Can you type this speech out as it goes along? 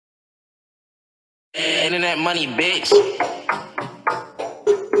Internet money, bitch.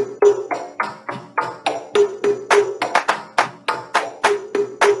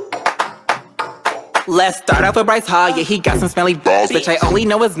 Let's start off with Bryce Hall, yeah, he got some smelly balls. Bitch, I only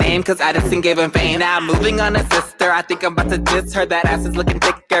know his name cause Addison gave him fame. Now moving on to sister, I think I'm about to diss her. That ass is looking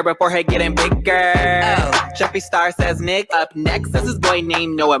thicker before her getting bigger. Oh, Jeffree Star says Nick. Up next is his boy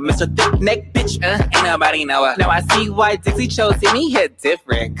named Noah, Mr. Thick Neck, bitch, ain't nobody Noah. Now I see why Dixie chose him, he hit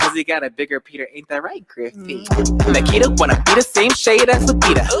different cause he got a bigger Peter, ain't that right, Griffey? Nikita wanna be the same shade as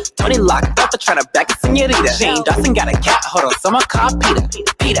Lupita. Tony locked up for trying to back a senorita. Shane Dawson got a cat, hold on, someone call Peter.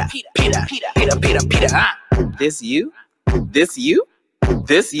 Peter. This you? This you?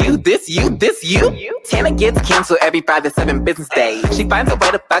 This you? This you? This you? Tana gets canceled every 5 to 7 business days. She finds a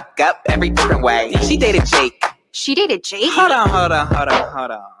way to fuck up every different way. She dated Jake. She dated Jake? Hold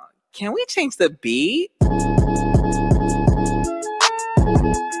on. Can we change the beat?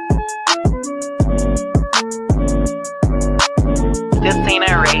 This ain't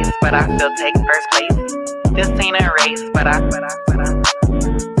a race, but I still take first place. This ain't a race, but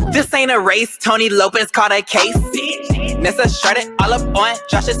This ain't a race, Tony Lopez caught a case. Nessa shredded all up on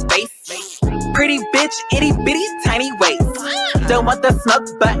Josh's face. Pretty bitch, itty bitty, tiny waist. Don't want the smoke,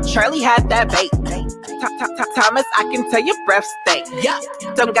 but Charlie had that bait. Thomas, I can tell your breath stink. Yeah,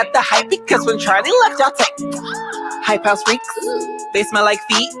 don't got the hype because when Charlie left, y'all take. Hype house freaks, they smell like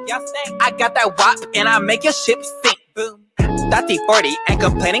feet. I got that wop and I make your ship sink. Boom. That's 40 and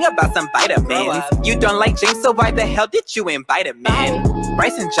complaining about some vitamins. You don't like James, so why the hell did you invite him in?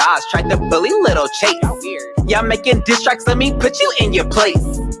 Bryce and Josh tried to bully Little Chase. Y'all making diss tracks, let me put you in your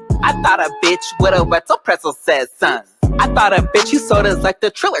place. I thought a bitch with a wetzel pretzel says son. I thought a bitch who sold us like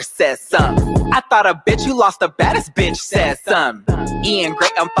the Triller says some. I thought a bitch who lost the baddest bitch says some. Ian Gray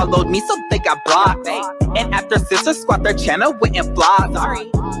unfollowed me so they got blocked. And after Sister Squad their channel went and flopped. Sorry,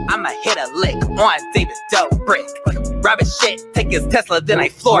 I'ma hit a lick on David's dope brick. Rabbit shit, take his Tesla then I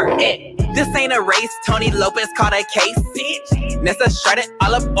floor it. This ain't a race, Tony Lopez caught a case. Nessa shredded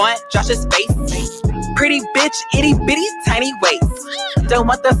all up on Josh's face. Pretty bitch, itty bitty, tiny waist. Don't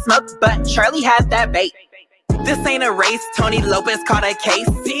want the smoke, but Charlie had that bait. This ain't a race, Tony Lopez caught a case.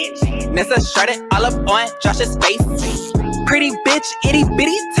 Nessa shredded all up on Josh's face. Pretty bitch, itty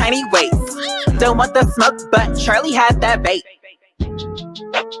bitty, tiny waist. Don't want the smoke, but Charlie had that bait.